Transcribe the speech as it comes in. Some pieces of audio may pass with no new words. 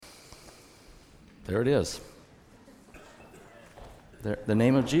There it is. The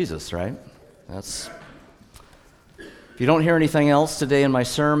name of Jesus, right? If you don't hear anything else today in my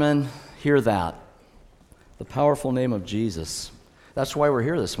sermon, hear that. The powerful name of Jesus. That's why we're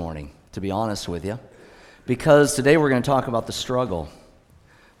here this morning, to be honest with you. Because today we're going to talk about the struggle,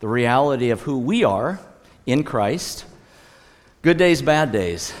 the reality of who we are in Christ. Good days, bad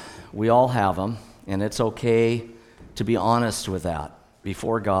days. We all have them, and it's okay to be honest with that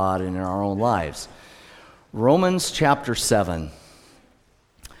before God and in our own lives. Romans chapter 7.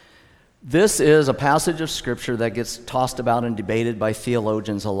 This is a passage of Scripture that gets tossed about and debated by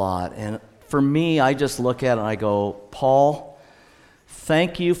theologians a lot. And for me, I just look at it and I go, Paul,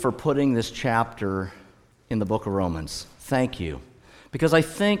 thank you for putting this chapter in the book of Romans. Thank you. Because I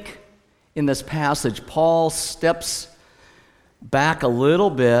think in this passage, Paul steps back a little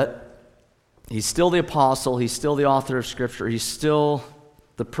bit. He's still the apostle. He's still the author of Scripture. He's still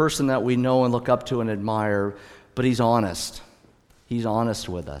the person that we know and look up to and admire, but he's honest. He's honest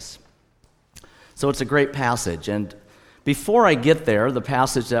with us. So it's a great passage. And before I get there, the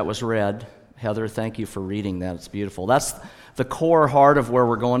passage that was read, Heather, thank you for reading that. It's beautiful. That's the core heart of where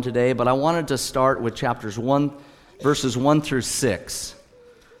we're going today, but I wanted to start with verses 1 through 6.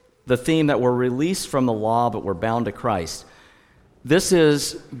 The theme that we're released from the law, but we're bound to Christ. This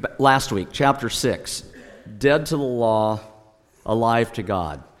is, last week, chapter 6, dead to the law, alive to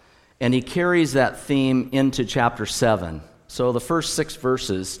God. And he carries that theme into chapter 7. So the first 6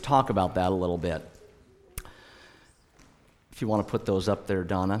 verses talk about that a little bit. If you want to put those up there,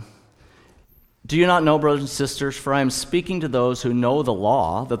 Donna. Do you not know, brothers and sisters, for I am speaking to those who know the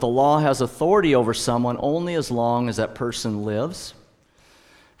law, that the law has authority over someone only as long as that person lives?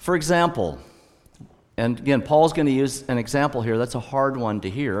 For example, and again, Paul's going to use an example here. That's a hard one to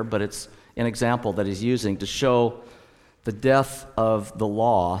hear, but it's an example that he's using to show the death of the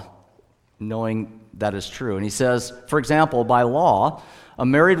law, knowing that is true. And he says, for example, by law, a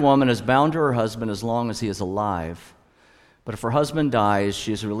married woman is bound to her husband as long as he is alive. But if her husband dies,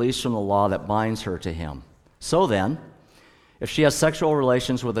 she is released from the law that binds her to him. So then, if she has sexual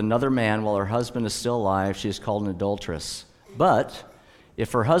relations with another man while her husband is still alive, she is called an adulteress. But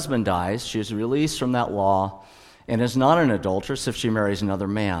if her husband dies, she is released from that law and is not an adulteress if she marries another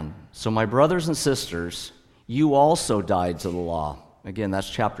man. So my brothers and sisters, you also died to the law. Again, that's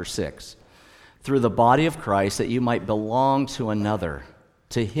chapter 6. Through the body of Christ, that you might belong to another,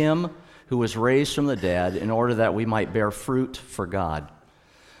 to him who was raised from the dead, in order that we might bear fruit for God.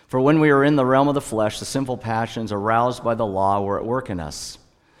 For when we were in the realm of the flesh, the sinful passions aroused by the law were at work in us,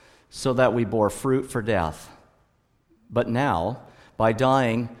 so that we bore fruit for death. But now, by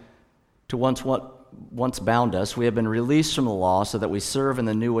dying to what once bound us, we have been released from the law so that we serve in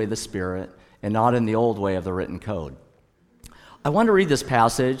the new way of the Spirit and not in the old way of the written code. I want to read this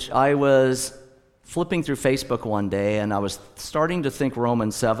passage. I was flipping through Facebook one day, and I was starting to think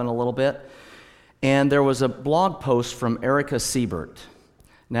Romans 7 a little bit, and there was a blog post from Erica Siebert.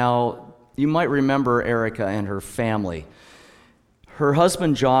 Now, you might remember Erica and her family. Her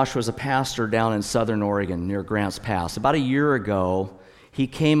husband, Josh, was a pastor down in southern Oregon near Grants Pass. About a year ago, he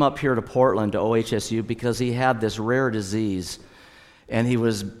came up here to Portland to OHSU because he had this rare disease, and he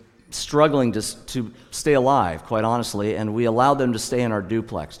was struggling to stay alive, quite honestly, and we allowed them to stay in our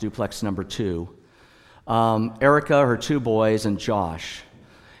duplex number 2. Erica, her 2 boys, and Josh.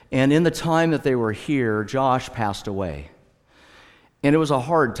 And in the time that they were here, Josh passed away. And it was a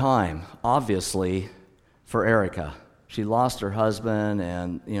hard time, obviously, for Erica. She lost her husband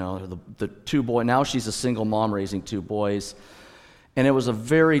and, the 2 boys. Now she's a single mom raising 2 boys. And it was a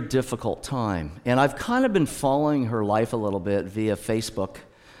very difficult time. And I've kind of been following her life a little bit via Facebook.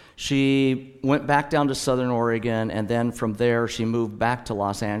 She went back down to Southern Oregon, and then from there she moved back to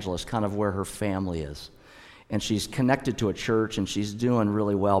Los Angeles, kind of where her family is. And she's connected to a church, and she's doing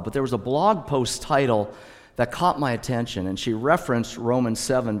really well. But there was a blog post title that caught my attention, and she referenced Romans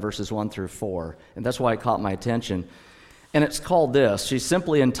 7, verses 1 through 4. And that's why it caught my attention. And it's called this. She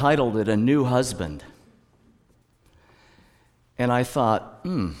simply entitled it, A New Husband. And I thought,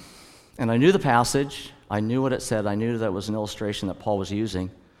 And I knew the passage. I knew what it said. I knew that was an illustration that Paul was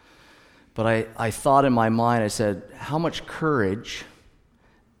using. But I thought in my mind, I said, how much courage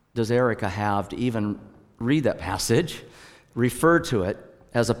does Erica have to even read that passage, refer to it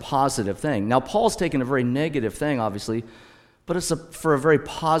as a positive thing? Now, Paul's taken a very negative thing, obviously, but it's for a very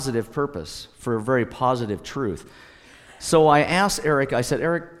positive purpose, for a very positive truth. So I asked Erica, I said,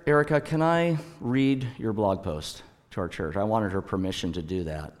 Erica, can I read your blog post to our church? I wanted her permission to do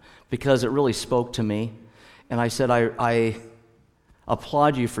that because it really spoke to me. And I said, I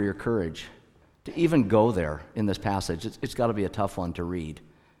applaud you for your courage to even go there in this passage. It's got to be a tough one to read.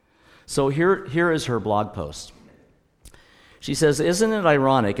 So here is her blog post. She says, "Isn't it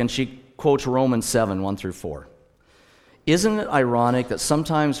ironic?" And she quotes Romans 7, 1 through 4. "Isn't it ironic that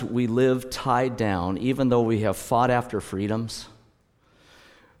sometimes we live tied down even though we have fought after freedoms?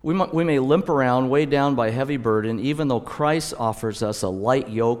 We may limp around weighed down by a heavy burden even though Christ offers us a light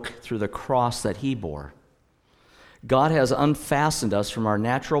yoke through the cross that he bore. God has unfastened us from our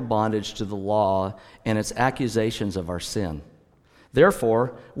natural bondage to the law and its accusations of our sin.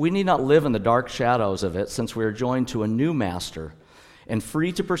 Therefore, we need not live in the dark shadows of it, since we are joined to a new master and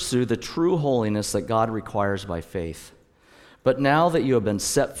free to pursue the true holiness that God requires by faith. But now that you have been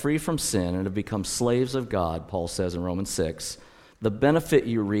set free from sin and have become slaves of God," Paul says in Romans 6, "the benefit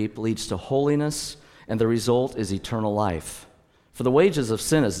you reap leads to holiness, and the result is eternal life. For the wages of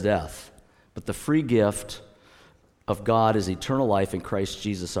sin is death, but the free gift of God is eternal life in Christ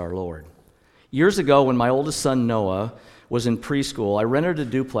Jesus our Lord." Years ago, when my oldest son Noah was in preschool, I rented a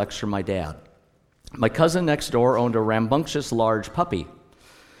duplex from my dad. My cousin next door owned a rambunctious large puppy.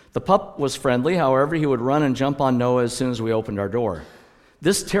 The pup was friendly, however, he would run and jump on Noah as soon as we opened our door.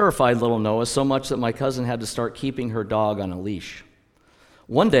 This terrified little Noah so much that my cousin had to start keeping her dog on a leash.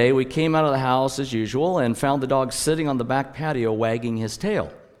 One day, we came out of the house as usual and found the dog sitting on the back patio wagging his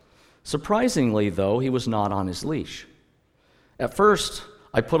tail. Surprisingly, though, he was not on his leash. At first,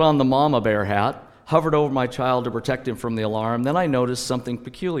 I put on the mama bear hat, hovered over my child to protect him from the alarm. Then I noticed something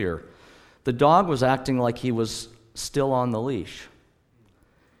peculiar. The dog was acting like he was still on the leash.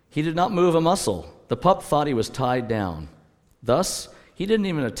 He did not move a muscle. The pup thought he was tied down. Thus, he didn't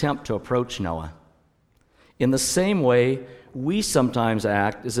even attempt to approach Noah. In the same way, we sometimes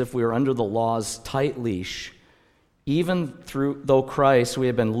act as if we are under the law's tight leash, even though Christ we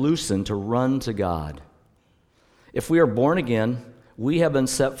have been loosened to run to God. If we are born again, we have been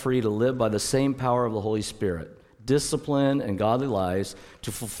set free to live by the same power of the Holy Spirit, discipline and godly lives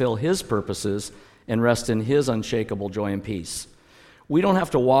to fulfill his purposes and rest in his unshakable joy and peace. We don't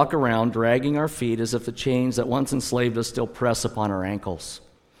have to walk around dragging our feet as if the chains that once enslaved us still press upon our ankles.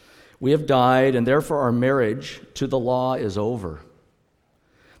 We have died, and therefore our marriage to the law is over.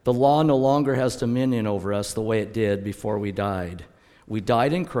 The law no longer has dominion over us the way it did before we died. We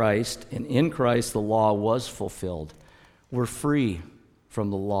died in Christ, and in Christ the law was fulfilled. We're free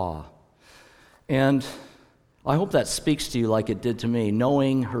from the law. And I hope that speaks to you like it did to me,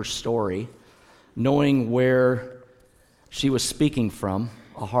 knowing her story, knowing where she was speaking from,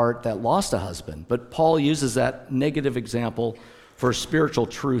 a heart that lost a husband. But Paul uses that negative example for a spiritual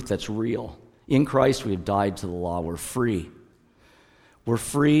truth that's real. In Christ, we have died to the law. We're free. We're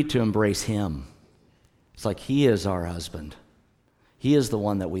free to embrace him. It's like he is our husband. He is the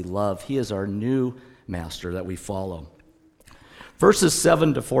one that we love. He is our new master that we follow. Verses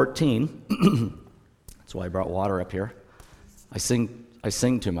 7 to 14. That's why I brought water up here. I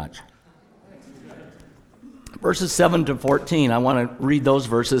sing too much. Verses 7 to 14, I want to read those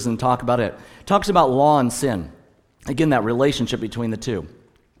verses and talk about it. It talks about law and sin. Again, that relationship between the two.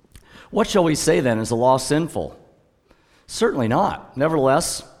 What shall we say then? Is the law sinful? Certainly not.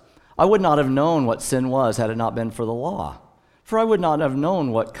 Nevertheless, I would not have known what sin was had it not been for the law. For I would not have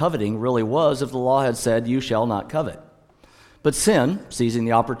known what coveting really was if the law had said, "You shall not covet." But sin, seizing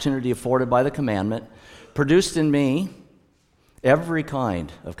the opportunity afforded by the commandment, produced in me every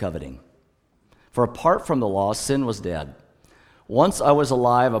kind of coveting. For apart from the law, sin was dead. Once I was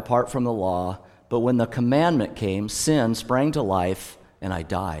alive apart from the law, but when the commandment came, sin sprang to life, and I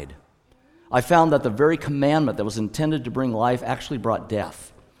died. I found that the very commandment that was intended to bring life actually brought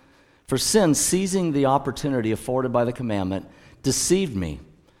death. For sin, seizing the opportunity afforded by the commandment, deceived me,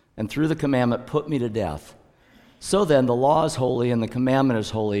 and through the commandment put me to death. So then, the law is holy, and the commandment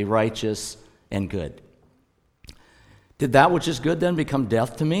is holy, righteous, and good. Did that which is good then become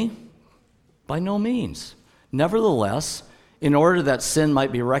death to me? By no means. Nevertheless, in order that sin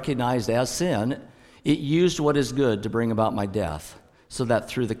might be recognized as sin, it used what is good to bring about my death, so that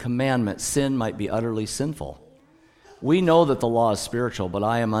through the commandment sin might be utterly sinful. We know that the law is spiritual, but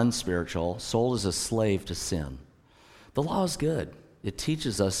I am unspiritual, sold as a slave to sin. The law is good. It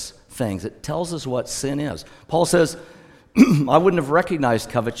teaches us things. It tells us what sin is. Paul says, I wouldn't have recognized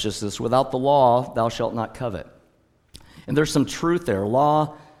covetousness without the law, thou shalt not covet. And there's some truth there.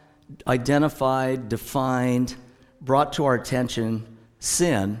 Law identified, defined, brought to our attention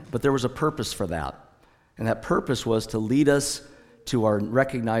sin, but there was a purpose for that. And that purpose was to lead us to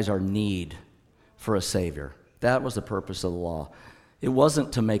recognize our need for a Savior. That was the purpose of the law. It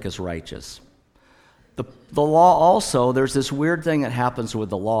wasn't to make us righteous. The law also, there's this weird thing that happens with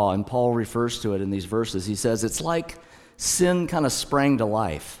the law, and Paul refers to it in these verses. He says it's like sin kind of sprang to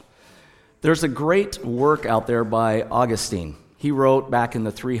life. There's a great work out there by Augustine. He wrote back in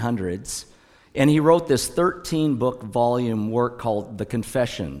the 300s, and he wrote this 13-book volume work called The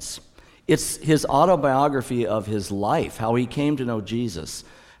Confessions. It's his autobiography of his life, how he came to know Jesus,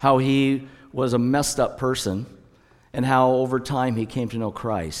 how he was a messed up person, and how over time he came to know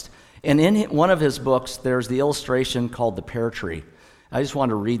Christ. And in one of his books, there's the illustration called the pear tree. I just want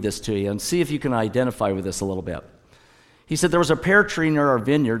to read this to you and see if you can identify with this a little bit. He said, there was a pear tree near our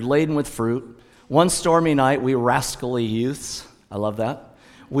vineyard laden with fruit. One stormy night, we rascally youths, I love that,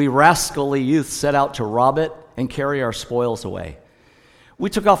 we rascally youths set out to rob it and carry our spoils away. We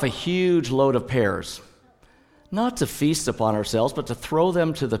took off a huge load of pears, not to feast upon ourselves, but to throw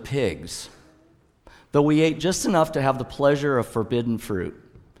them to the pigs. Though we ate just enough to have the pleasure of forbidden fruit.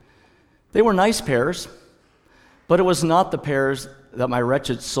 They were nice pears, but it was not the pears that my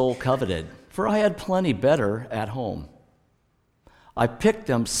wretched soul coveted, for I had plenty better at home. I picked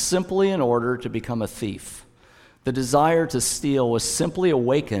them simply in order to become a thief. The desire to steal was simply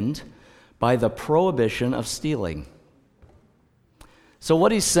awakened by the prohibition of stealing. So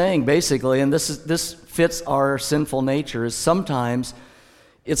what he's saying basically, and this fits our sinful nature, is sometimes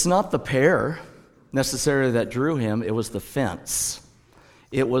it's not the pear necessarily that drew him, it was the fence.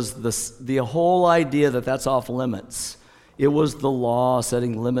 It was the whole idea that that's off limits. It was the law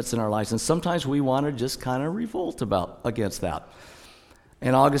setting limits in our lives. And sometimes we want to just kind of revolt against that.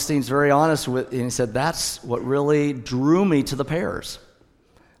 And Augustine's very honest and he said, that's what really drew me to the pears.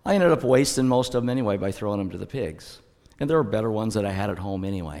 I ended up wasting most of them anyway by throwing them to the pigs. And there were better ones that I had at home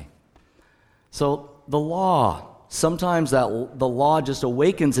anyway. So the law, sometimes the law just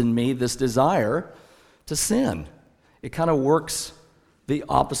awakens in me this desire to sin. It kind of works the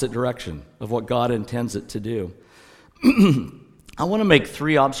opposite direction of what God intends it to do. I want to make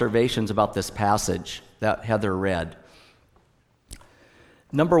 3 observations about this passage that Heather read.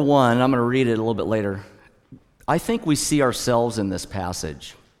 Number 1, I'm going to read it a little bit later. I think we see ourselves in this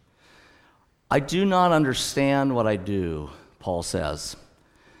passage. I do not understand what I do, Paul says.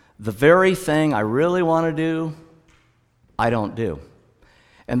 The very thing I really want to do, I don't do.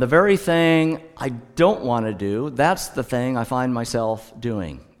 And the very thing I don't want to do, that's the thing I find myself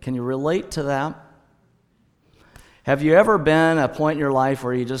doing. Can you relate to that? Have you ever been at a point in your life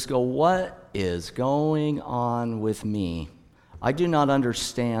where you just go, what is going on with me? I do not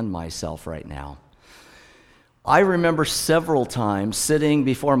understand myself right now. I remember several times sitting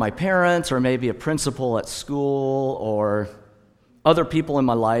before my parents or maybe a principal at school or other people in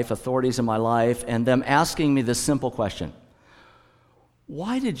my life, authorities in my life, and them asking me this simple question.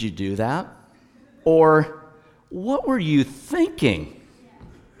 Why did you do that? Or what were you thinking?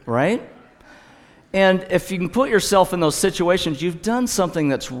 Right? And if you can put yourself in those situations, you've done something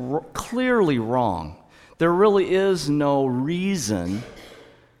that's clearly wrong. There really is no reason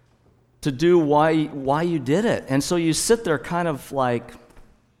to do why you did it. And so you sit there kind of like,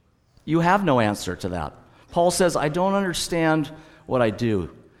 you have no answer to that. Paul says, I don't understand what I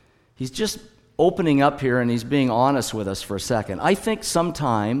do. He's just opening up here and he's being honest with us for a second. I think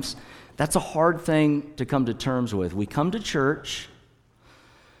sometimes that's a hard thing to come to terms with. We come to church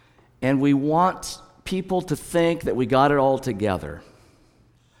and we want people to think that we got it all together.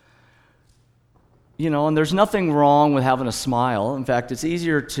 And there's nothing wrong with having a smile. In fact, it's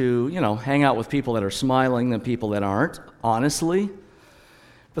easier to, hang out with people that are smiling than people that aren't, honestly.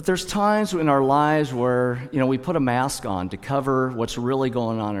 But there's times in our lives where, we put a mask on to cover what's really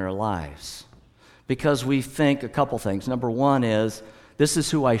going on in our lives. Because we think a couple things. Number 1 is, this is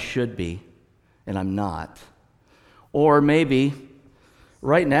who I should be, and I'm not. Or maybe,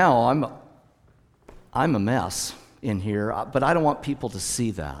 right now, I'm a mess in here, but I don't want people to see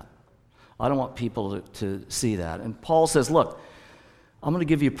that. I don't want people to see that. And Paul says, look, I'm going to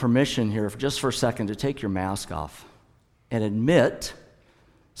give you permission here just for a second to take your mask off and admit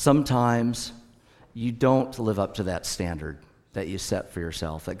sometimes you don't live up to that standard that you set for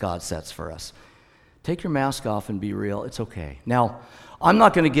yourself, that God sets for us. Take your mask off and be real. It's okay. Now, I'm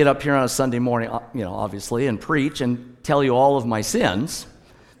not going to get up here on a Sunday morning, obviously, and preach and tell you all of my sins.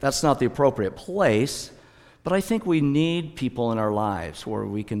 That's not the appropriate place. But I think we need people in our lives where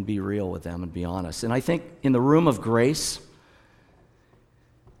we can be real with them and be honest. And I think in the room of grace,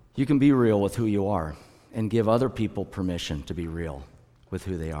 you can be real with who you are and give other people permission to be real with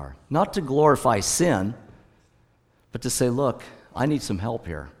who they are. Not to glorify sin, but to say, look, I need some help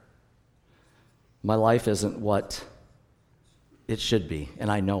here. My life isn't what it should be, and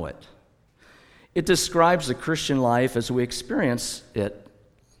I know it. It describes the Christian life as we experience it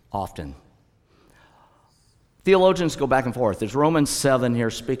often. Theologians go back and forth. There's Romans 7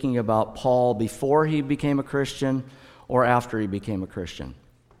 here speaking about Paul before he became a Christian or after he became a Christian.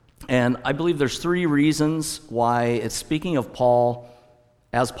 And I believe there's three reasons why it's speaking of Paul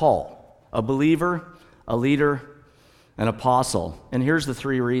as Paul, a believer, a leader, an apostle. And here's the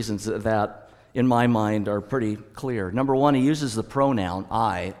three reasons that, in my mind, are pretty clear. Number one, he uses the pronoun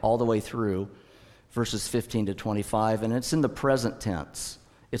I all the way through verses 15 to 25, and it's in the present tense.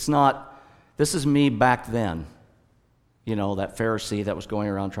 It's not, this is me back then, that Pharisee that was going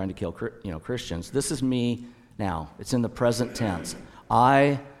around trying to kill Christians. This is me now. It's in the present tense.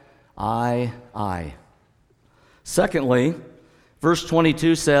 I. Secondly, verse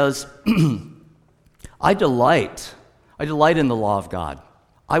 22 says, I delight in the law of God.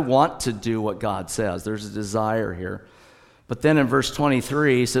 I want to do what God says. There's a desire here. But then in verse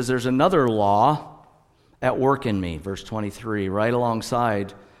 23, he says there's another law at work in me, verse 23, right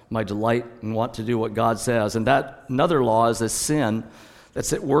alongside my delight and want to do what God says. And that another law is a sin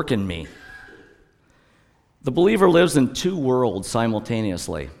that's at work in me. The believer lives in two worlds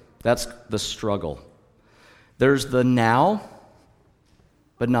simultaneously. That's the struggle. There's the now,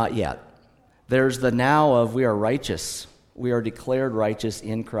 but not yet. There's the now of we are righteous. We are declared righteous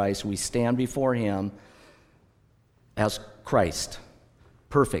in Christ. We stand before Him as Christ,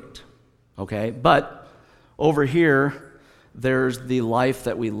 perfect, okay? But over here, there's the life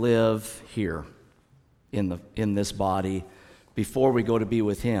that we live here in this body before we go to be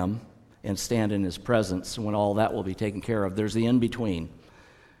with Him and stand in His presence when all that will be taken care of. There's the in-between,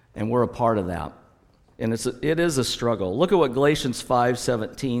 and we're a part of that. And it is a struggle. Look at what Galatians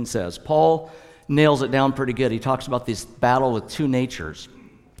 5:17 says. Paul nails it down pretty good. He talks about this battle with two natures.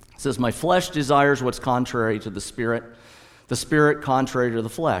 He says, my flesh desires what's contrary to the Spirit contrary to the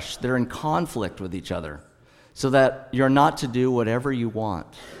flesh. They're in conflict with each other, so that you're not to do whatever you want.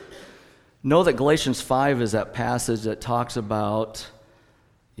 Know that Galatians 5 is that passage that talks about,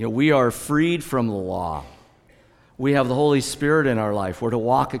 we are freed from the law. We have the Holy Spirit in our life. We're to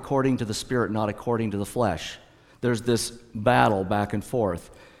walk according to the Spirit, not according to the flesh. There's this battle back and forth.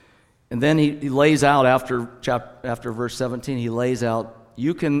 And then he lays out, after verse 17, he lays out,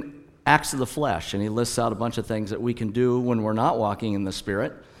 you can acts of the flesh, and he lists out a bunch of things that we can do when we're not walking in the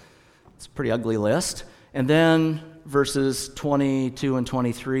Spirit. It's a pretty ugly list. And then verses 22 and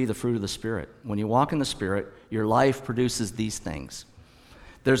 23, the fruit of the Spirit. When you walk in the Spirit, your life produces these things.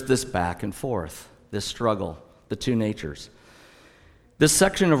 There's this back and forth, this struggle, the two natures. This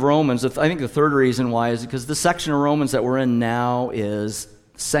section of Romans, I think the third reason why is because this section of Romans that we're in now is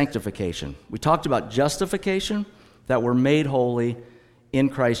sanctification. We talked about justification, that we're made holy in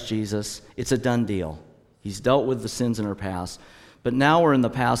Christ Jesus. It's a done deal. He's dealt with the sins in our past. But now we're in the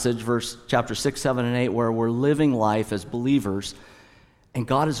passage, chapter 6, 7, and 8, where we're living life as believers, and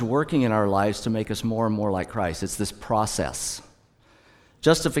God is working in our lives to make us more and more like Christ. It's this process.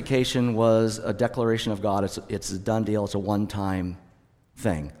 Justification was a declaration of God. It's a done deal. It's a one-time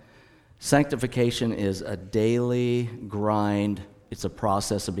thing. Sanctification is a daily grind. It's a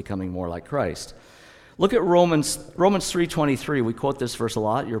process of becoming more like Christ. Look at Romans 3:23. We quote this verse a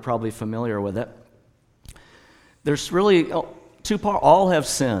lot. You're probably familiar with it. There's really two parts. All have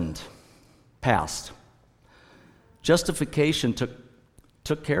sinned, past. Justification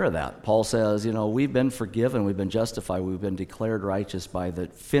took care of that. Paul says, we've been forgiven, we've been justified, we've been declared righteous by the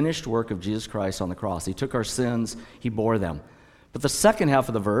finished work of Jesus Christ on the cross. He took our sins, He bore them. But the second half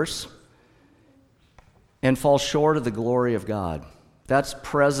of the verse, and fall short of the glory of God. That's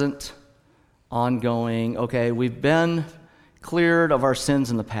present, ongoing. Okay, we've been cleared of our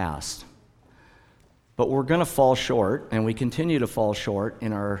sins in the past, but we're going to fall short, and we continue to fall short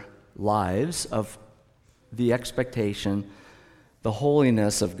in our lives of the expectation, the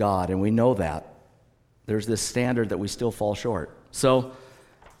holiness of God, and we know that. There's this standard that we still fall short. So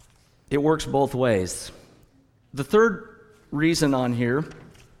it works both ways. The third reason on here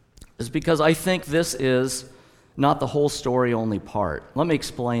is because I think this is not the whole story, only part. Let me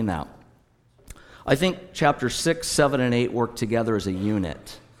explain that. I think chapters 6, 7, and 8 work together as a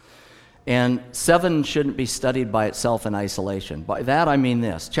unit. And 7 shouldn't be studied by itself in isolation. By that I mean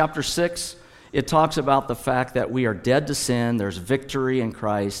this. Chapter 6, it talks about the fact that we are dead to sin. There's victory in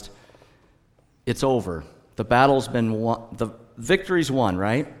Christ. It's over. The battle's been won. The victory's won,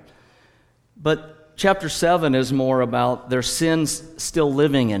 right? But chapter 7 is more about there's sins still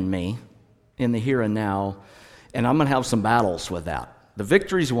living in me, in the here and now, and I'm going to have some battles with that. The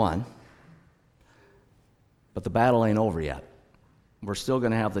victory's won, but the battle ain't over yet. We're still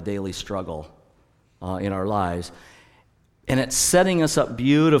going to have the daily struggle in our lives. And it's setting us up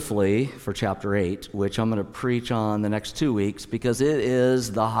beautifully for chapter 8, which I'm going to preach on the next 2 weeks, because it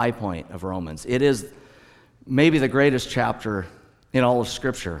is the high point of Romans. It is maybe the greatest chapter in all of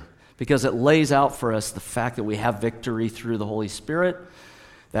Scripture, because it lays out for us the fact that we have victory through the Holy Spirit,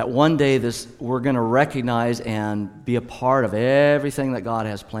 That one day we're going to recognize and be a part of everything that God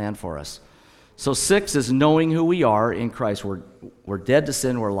has planned for us. So 6 is knowing who we are in Christ. We're dead to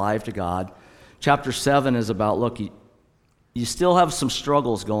sin, we're alive to God. Chapter 7 is about, look, you still have some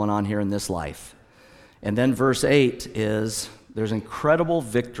struggles going on here in this life. And then verse 8 is, there's incredible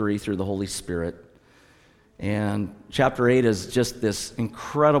victory through the Holy Spirit. And chapter 8 is just this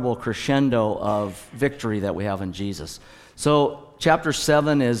incredible crescendo of victory that we have in Jesus. So chapter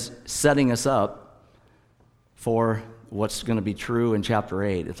 7 is setting us up for what's going to be true in chapter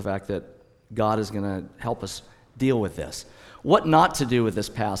 8. It's the fact that God is going to help us deal with this. What not to do with this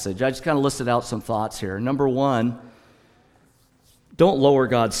passage? I just kind of listed out some thoughts here. Number 1, don't lower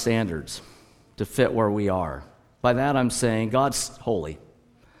God's standards to fit where we are. By that I'm saying God's holy.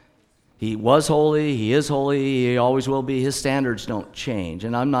 He was holy, He is holy, He always will be. His standards don't change.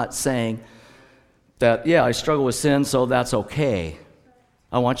 And I'm not saying that, yeah, I struggle with sin, so that's okay.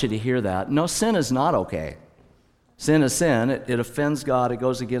 I want you to hear that. No, sin is not okay. Sin is sin. It offends God. It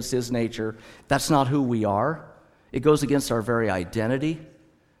goes against His nature. That's not who we are. It goes against our very identity,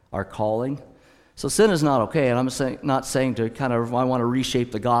 our calling. So sin is not okay, and I'm not saying to I want to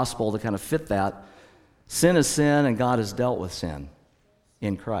reshape the gospel to kind of fit that. Sin is sin, and God has dealt with sin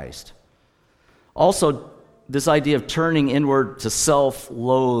in Christ. Also, this idea of turning inward to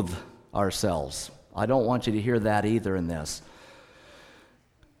self-loathe ourselves. I don't want you to hear that either in this.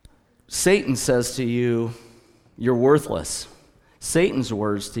 Satan says to you, you're worthless. Satan's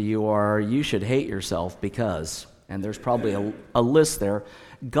words to you are, you should hate yourself because, and there's probably a list there.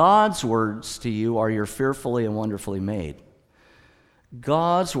 God's words to you are, you're fearfully and wonderfully made.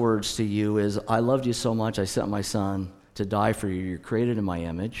 God's words to you is, I loved you so much, I sent my son to die for you. You're created in my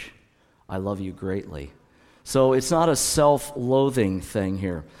image. I love you greatly. So it's not a self-loathing thing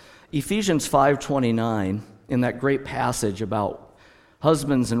here. Ephesians 5:29, in that great passage about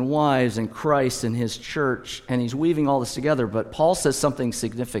husbands and wives and Christ and His church, and he's weaving all this together, but Paul says something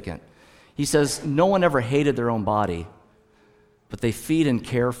significant. He says, no one ever hated their own body, but they feed and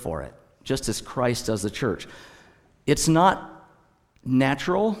care for it, just as Christ does the church. It's not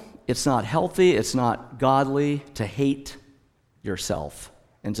natural, it's not healthy, it's not godly to hate yourself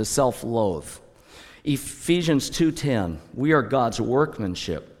and to self-loathe. Ephesians 2:10, we are God's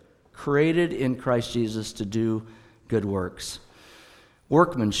workmanship, created in Christ Jesus to do good works.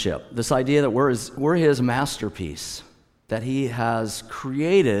 Workmanship, this idea that we're His masterpiece, that He has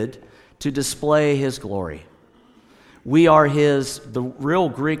created to display His glory. We are the real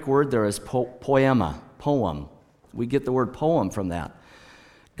Greek word there is poema, poem. We get the word poem from that.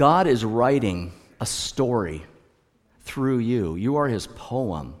 God is writing a story through you. You are His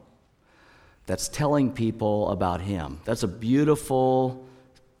poem that's telling people about Him. That's a beautiful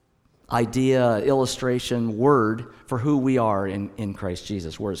idea, illustration, word for who we are in Christ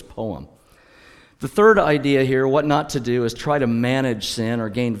Jesus. We're His poem. The third idea here, what not to do, is try to manage sin or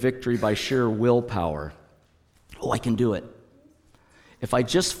gain victory by sheer willpower. Oh, I can do it. If I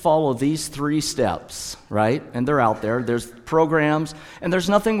just follow these 3 steps, right, and they're out there, there's programs, and there's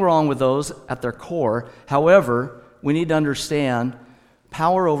nothing wrong with those at their core. However, we need to understand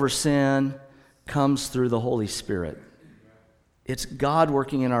power over sin comes through the Holy Spirit. It's God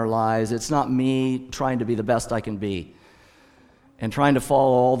working in our lives. It's not me trying to be the best I can be and trying to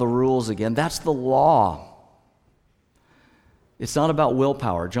follow all the rules again. That's the law. It's not about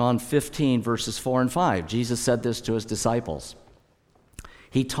willpower. John 15, verses 4 and 5. Jesus said this to His disciples.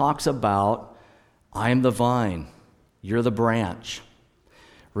 He talks about, I am the vine, you're the branch.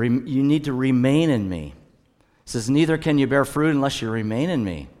 You need to remain in me. He says, neither can you bear fruit unless you remain in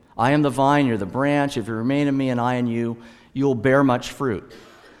me. I am the vine, you're the branch. If you remain in me and I in you, you'll bear much fruit.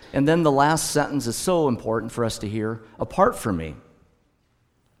 And then the last sentence is so important for us to hear. Apart from me,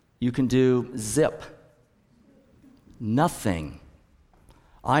 you can do zip. Nothing.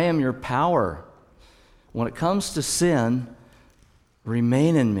 I am your power. When it comes to sin,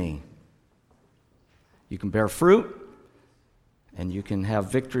 remain in me. You can bear fruit and you can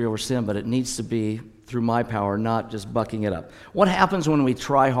have victory over sin, but it needs to be through my power, not just bucking it up. What happens when we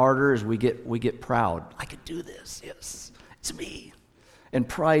try harder is we get proud. I could do this. Yes, it's me. And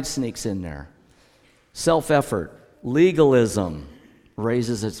pride sneaks in there. Self-effort, legalism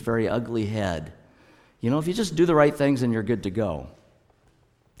raises its very ugly head. You know, if you just do the right things, then you're good to go.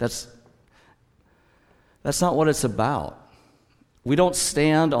 That's not what it's about. We don't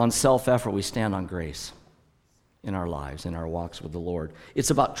stand on self-effort, we stand on grace in our lives, in our walks with the Lord. It's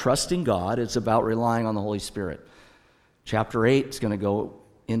about trusting God, it's about relying on the Holy Spirit. Chapter 8 is going to go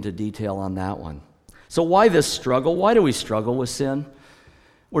into detail on that one. So why this struggle? Why do we struggle with sin?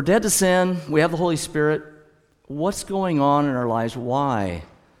 We're dead to sin, we have the Holy Spirit. What's going on in our lives? Why?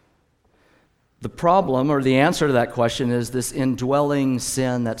 The problem, or the answer to that question, is this indwelling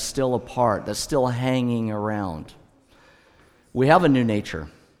sin that's still a part, that's still hanging around. We have a new nature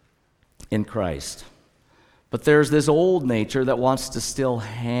in Christ, but there's this old nature that wants to still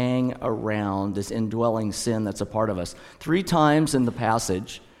hang around, this indwelling sin that's a part of us. 3 times in the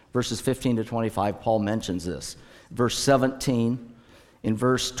passage, verses 15 to 25, Paul mentions this. Verse 17, in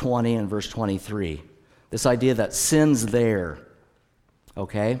verse 20, and verse 23. This idea that sin's there,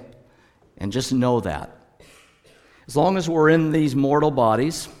 okay? And just know that. As long as we're in these mortal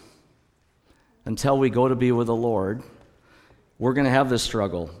bodies, until we go to be with the Lord, we're going to have this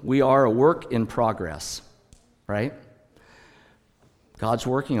struggle. We are a work in progress, right? God's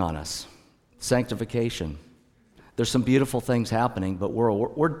working on us. Sanctification. There's some beautiful things happening, but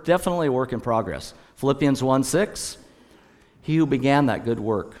we're definitely a work in progress. Philippians 1:6, he who began that good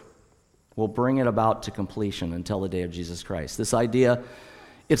work will bring it about to completion until the day of Jesus Christ. This idea,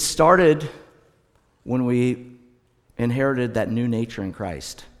 it started when we inherited that new nature in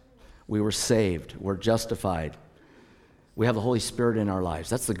Christ. We were saved. We're justified. We have the Holy Spirit in our lives.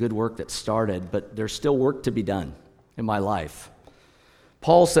 That's the good work that started, but there's still work to be done in my life.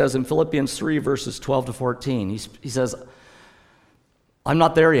 Paul says in Philippians 3, verses 12 to 14, he says, I'm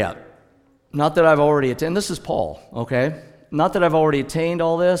not there yet. Not that I've already attained. This is Paul, okay? Not that I've already attained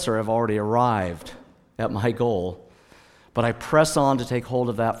all this or I've already arrived at my goal, but I press on to take hold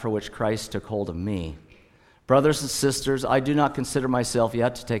of that for which Christ took hold of me. Brothers and sisters, I do not consider myself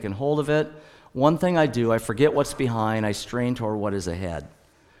yet to take hold of it. One thing I do, I forget what's behind, I strain toward what is ahead.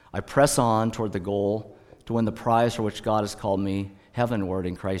 I press on toward the goal to win the prize for which God has called me heavenward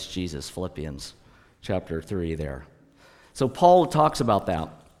in Christ Jesus, Philippians chapter 3 there. So Paul talks about that.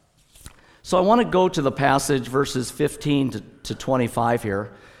 So I want to go to the passage, verses 15 to 25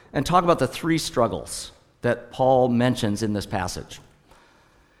 here, and talk about the 3 struggles that Paul mentions in this passage.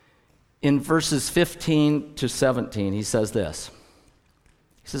 In verses 15 to 17, he says this.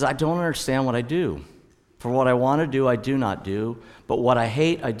 He says, I don't understand what I do. For what I want to do, I do not do. But what I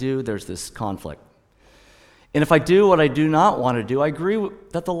hate, I do. There's this conflict. And if I do what I do not want to do, I agree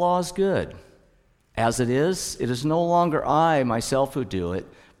that the law is good. As it is no longer I, myself, who do it,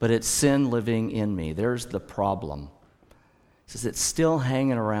 but it's sin living in me. There's the problem. He says, it's still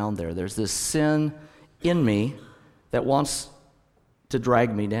hanging around there. There's this sin in me that wants to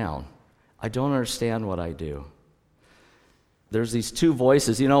drag me down. I don't understand what I do. There's these 2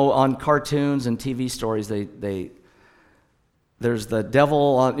 voices. You know, on cartoons and TV stories, there's the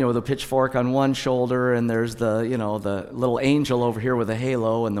devil on, with a pitchfork on one shoulder, and there's the little angel over here with a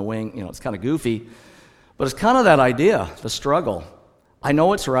halo and the wing. It's kind of goofy, but it's kind of that idea, the struggle. I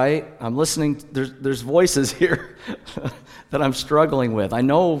know it's right. I'm listening. There's voices here that I'm struggling with. I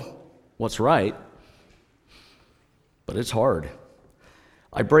know what's right, but it's hard.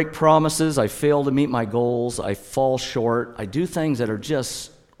 I break promises. I fail to meet my goals. I fall short. I do things that are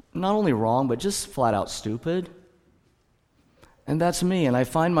just not only wrong, but just flat out stupid. And that's me. And I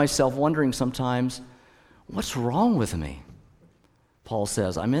find myself wondering sometimes, what's wrong with me? Paul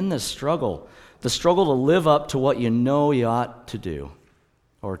says, I'm in this struggle, the struggle to live up to what you know you ought to do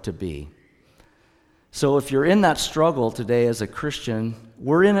or to be. So if you're in that struggle today as a Christian,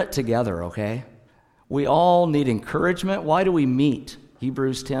 we're in it together, okay? We all need encouragement. Why do we meet?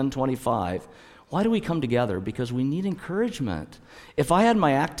 Hebrews 10:25. Why do we come together? Because we need encouragement. If I had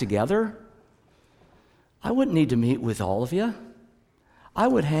my act together, I wouldn't need to meet with all of you. I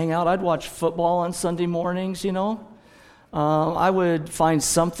would hang out. I'd watch football on Sunday mornings, I would find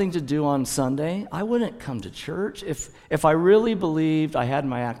something to do on Sunday. I wouldn't come to church. If I really believed I had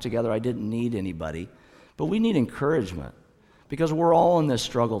my act together, I didn't need anybody. But we need encouragement because we're all in this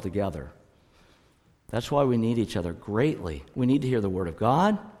struggle together. That's why we need each other greatly. We need to hear the Word of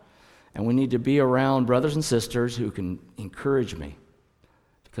God, and we need to be around brothers and sisters who can encourage me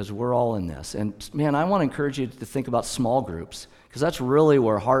because we're all in this. And man, I want to encourage you to think about small groups because that's really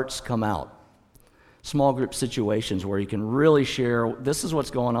where hearts come out. Small group situations where you can really share, this is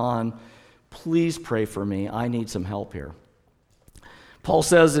what's going on. Please pray for me. I need some help here. Paul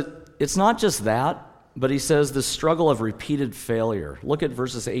says it's not just that, but he says the struggle of repeated failure. Look at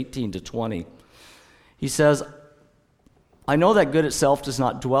verses 18 to 20. He says, I know that good itself does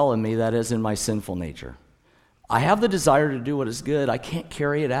not dwell in me, that is, in my sinful nature. I have the desire to do what is good. I can't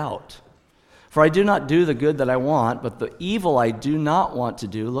carry it out. For I do not do the good that I want, but the evil I do not want to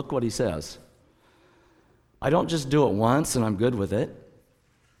do, look what he says. I don't just do it once and I'm good with it,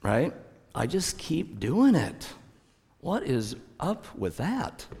 right? I just keep doing it. What is up with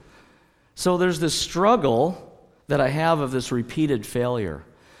that? So there's this struggle that I have of this repeated failure.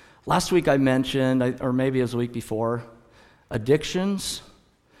 Last week I mentioned, or maybe it was the week before, addictions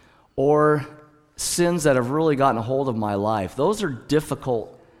or sins that have really gotten a hold of my life, those are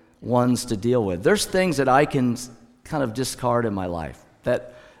difficult ones to deal with. There's things that I can kind of discard in my life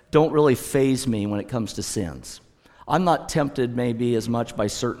that don't really faze me when it comes to sins. I'm not tempted maybe as much by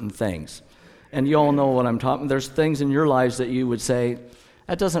certain things. And you all know what I'm talking. There's things in your lives that you would say,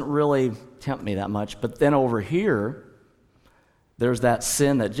 that doesn't really tempt me that much. But then over here, there's that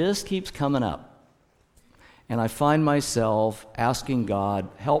sin that just keeps coming up. And I find myself asking God,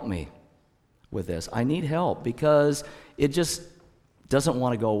 help me with this. I need help because it just doesn't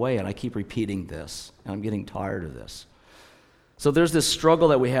want to go away. And I keep repeating this. And I'm getting tired of this. So there's this struggle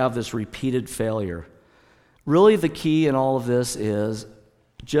that we have, this repeated failure. Really the key in all of this is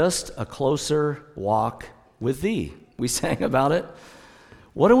just a closer walk with Thee. We sang about it.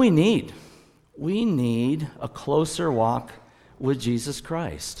 What do we need? We need a closer walk with Jesus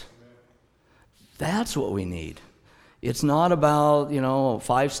Christ. That's what we need. It's not about, a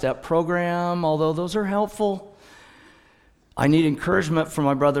 5-step program, although those are helpful. I need encouragement from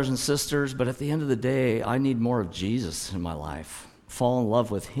my brothers and sisters, but at the end of the day, I need more of Jesus in my life. Fall in love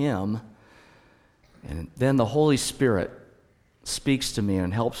with Him, and then the Holy Spirit speaks to me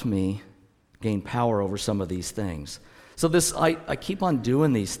and helps me gain power over some of these things. So I keep on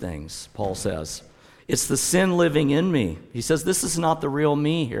doing these things, Paul says. It's the sin living in me. He says, this is not the real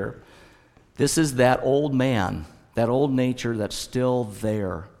me here. This is that old man, that old nature that's still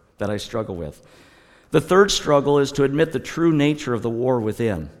there that I struggle with. The third struggle is to admit the true nature of the war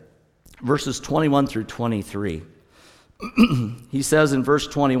within. Verses 21 through 23. He says in verse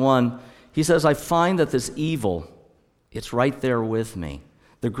 21, he says, I find that this evil, it's right there with me.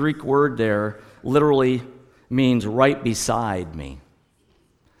 The Greek word there literally means right beside me.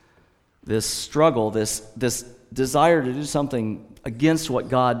 This struggle, this desire to do something against what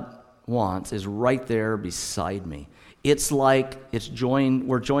God wants is right there beside me. It's like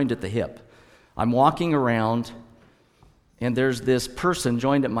we're joined at the hip. I'm walking around and there's this person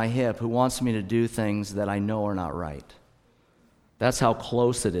joined at my hip who wants me to do things that I know are not right. That's how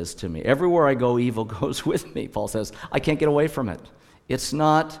close it is to me. Everywhere I go, evil goes with me, Paul says. I can't get away from it. It's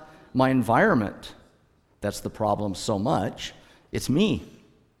not my environment that's the problem so much. It's me.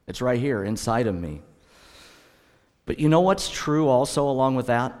 It's right here inside of me. But you know what's true also along with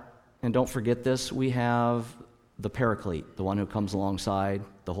that? And don't forget this, we have the Paraclete, the one who comes alongside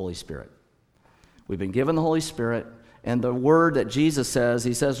the Holy Spirit. We've been given the Holy Spirit, and the word that Jesus says,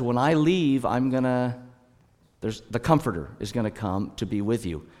 he says, when I leave, the Comforter is going to come to be with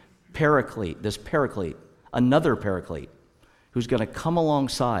you. Paraclete, this Paraclete, another Paraclete, who's going to come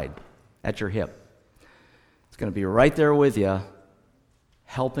alongside at your hip. It's going to be right there with you,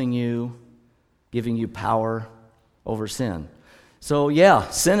 helping you, giving you power over sin. So yeah,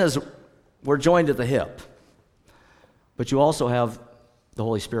 we're joined at the hip. But you also have the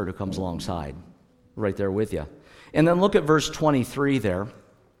Holy Spirit who comes alongside, right there with you. And then look at verse 23 there.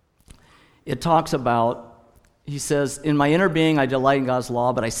 It talks about, he says, in my inner being I delight in God's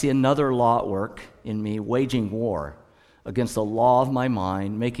law, but I see another law at work in me, waging war against the law of my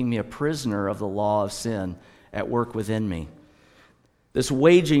mind, making me a prisoner of the law of sin at work within me. This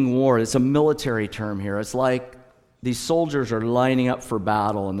waging war, it's a military term here. It's like these soldiers are lining up for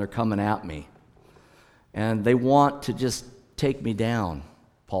battle and they're coming at me. And they want to just take me down,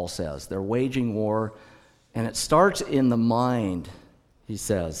 Paul says. They're waging war, and it starts in the mind, he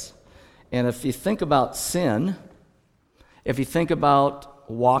says. And if you think about sin, if you think about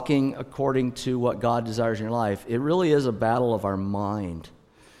walking according to what God desires in your life, it really is a battle of our mind.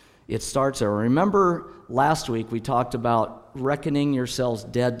 It starts there. Remember last week we talked about reckoning yourselves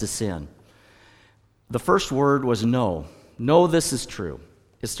dead to sin. The first word was know. Know this is true.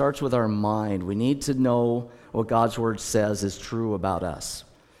 It starts with our mind. We need to know what God's word says is true about us.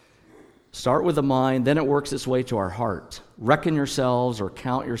 Start with the mind, then it works its way to our heart. Reckon yourselves or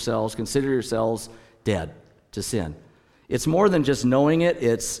count yourselves, consider yourselves dead to sin. It's more than just knowing it,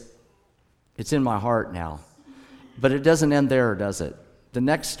 it's in my heart now. But it doesn't end there, does it? The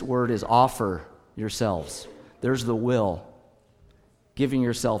next word is offer yourselves. There's the will, giving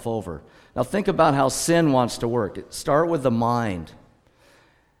yourself over. Now think about how sin wants to work. Start with the mind.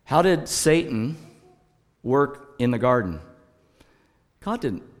 How did Satan work in the garden? God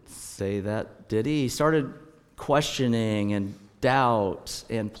didn't say that, did he? He started questioning and doubt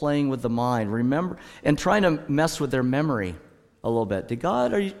and playing with the mind. Remember, and trying to mess with their memory a little bit.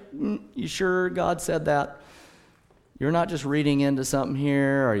 Are you sure God said that? You're not just reading into something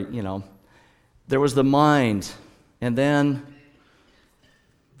here, or there was the mind, and then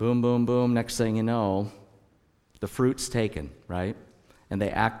boom, boom, boom. Next thing you know, the fruit's taken, right? And they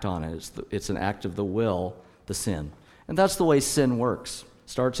act on it. It's an act of the will, the sin. And that's the way sin works.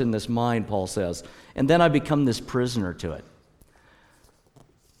 Starts in this mind, Paul says. And then I become this prisoner to it.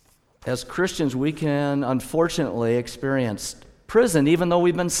 As Christians, we can unfortunately experience prison even though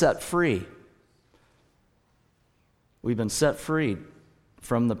we've been set free. We've been set free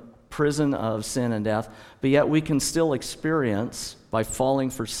from the prison of sin and death, but yet we can still experience, by falling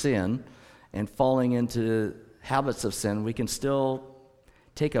for sin and falling into habits of sin, we can still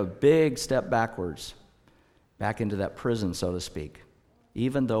take a big step backwards, back into that prison, so to speak,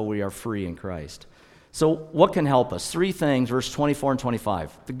 even though we are free in Christ. So what can help us? 3 things, verse 24 and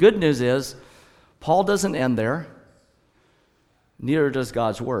 25. The good news is, Paul doesn't end there. Neither does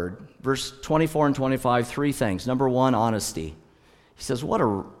God's word. Verse 24 and 25, 3 things. Number 1, honesty. He says, what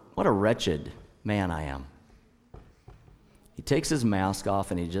a wretched man I am. He takes his mask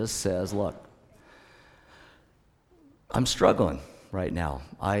off and he just says, look, I'm struggling right now.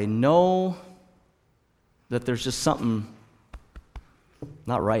 I know that there's just something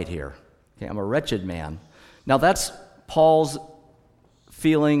not right here. Okay, I'm a wretched man. Now that's Paul's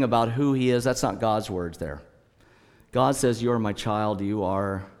feeling about who he is. That's not God's words there. God says, you are my child, you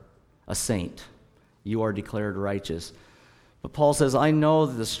are a saint. You are declared righteous. But Paul says, I know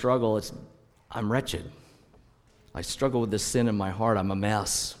the struggle, I'm wretched. I struggle with this sin in my heart, I'm a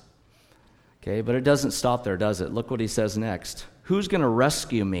mess. Okay, but it doesn't stop there, does it? Look what he says next. Who's going to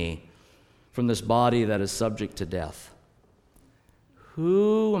rescue me from this body that is subject to death?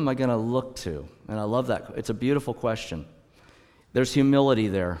 Who am I going to look to? And I love that. It's a beautiful question. There's humility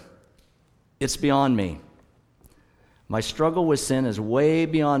there. It's beyond me. My struggle with sin is way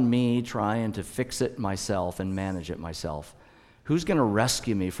beyond me trying to fix it myself and manage it myself. Who's going to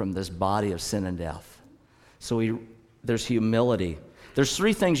rescue me from this body of sin and death? So there's humility. There's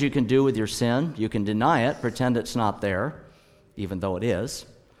 3 things you can do with your sin. You can deny it, pretend it's not there, even though it is.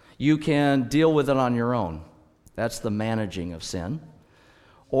 You can deal with it on your own. That's the managing of sin.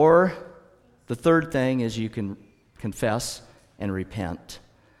 Or the third thing is you can confess and repent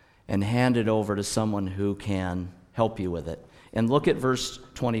and hand it over to someone who can help you with it. And look at verse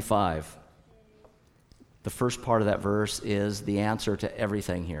 25. The first part of that verse is the answer to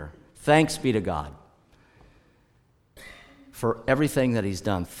everything here. Thanks be to God for everything that he's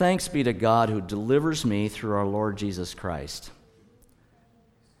done. Thanks be to God who delivers me through our Lord Jesus Christ.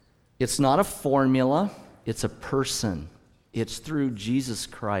 It's not a formula, it's a person. It's through Jesus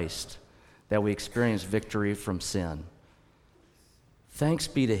Christ that we experience victory from sin. Thanks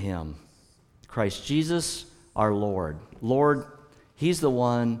be to him. Christ Jesus, our Lord. Lord, he's the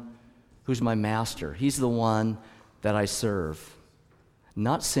one who's my master. He's the one that I serve.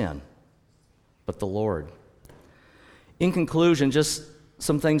 Not sin, but the Lord. In conclusion, just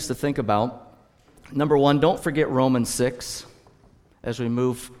some things to think about. Number 1, don't forget Romans 6 as we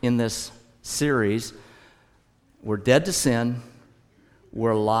move in this series. We're dead to sin.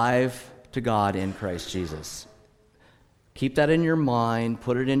 We're alive to God in Christ Jesus. Keep that in your mind.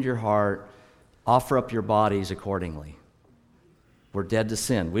 Put it in your heart. Offer up your bodies accordingly. We're dead to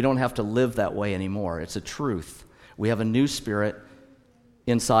sin. We don't have to live that way anymore. It's a truth. We have a new spirit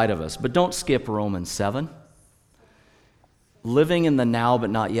inside of us. But don't skip Romans 7. Living in the now but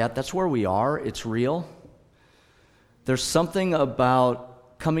not yet, that's where we are. It's real. There's something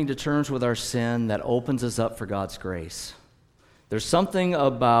about coming to terms with our sin that opens us up for God's grace. There's something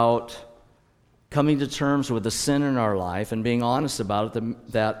about coming to terms with the sin in our life and being honest about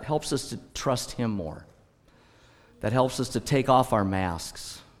it that helps us to trust him more. That helps us to take off our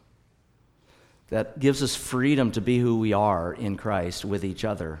masks. That gives us freedom to be who we are in Christ with each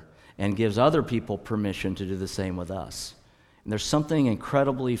other and gives other people permission to do the same with us. And there's something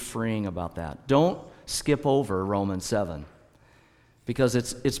incredibly freeing about that. Don't skip over Romans 7 because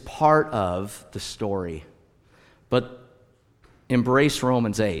it's part of the story. But embrace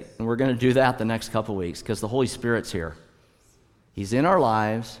Romans 8, and we're going to do that the next couple weeks because the Holy Spirit's here. He's in our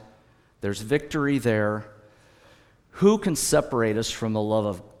lives. There's victory there. Who can separate us from the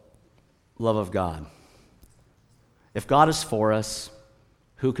love of God? If God is for us,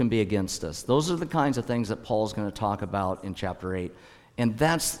 who can be against us? Those are the kinds of things that Paul's going to talk about in chapter 8. And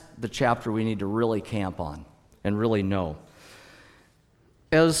that's the chapter we need to really camp on and really know.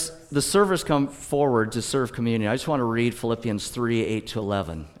 As the servers come forward to serve communion, I just want to read Philippians 3, 8 to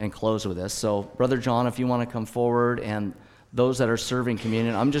 11 and close with this. So, Brother John, if you want to come forward, and those that are serving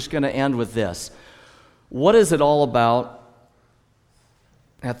communion, I'm just going to end with this. What is it all about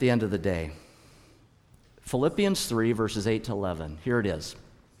at the end of the day? Philippians 3, verses 8 to 11. Here it is.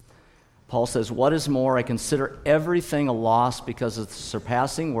 Paul says, "What is more, I consider everything a loss because of the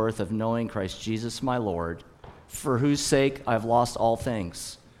surpassing worth of knowing Christ Jesus my Lord, for whose sake I have lost all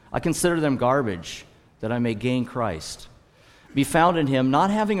things. I consider them garbage, that I may gain Christ, be found in him, not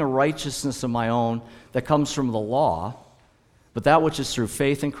having a righteousness of my own that comes from the law, but that which is through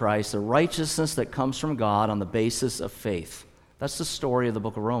faith in Christ, the righteousness that comes from God on the basis of faith. That's the story of the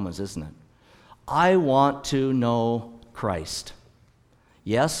book of Romans, isn't it? I want to know Christ.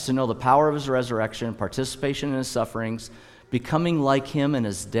 Yes, to know the power of his resurrection, participation in his sufferings, becoming like him in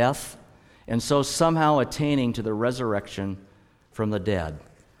his death, and so somehow attaining to the resurrection from the dead.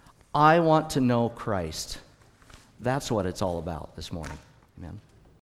 I want to know Christ. That's what it's all about this morning. Amen.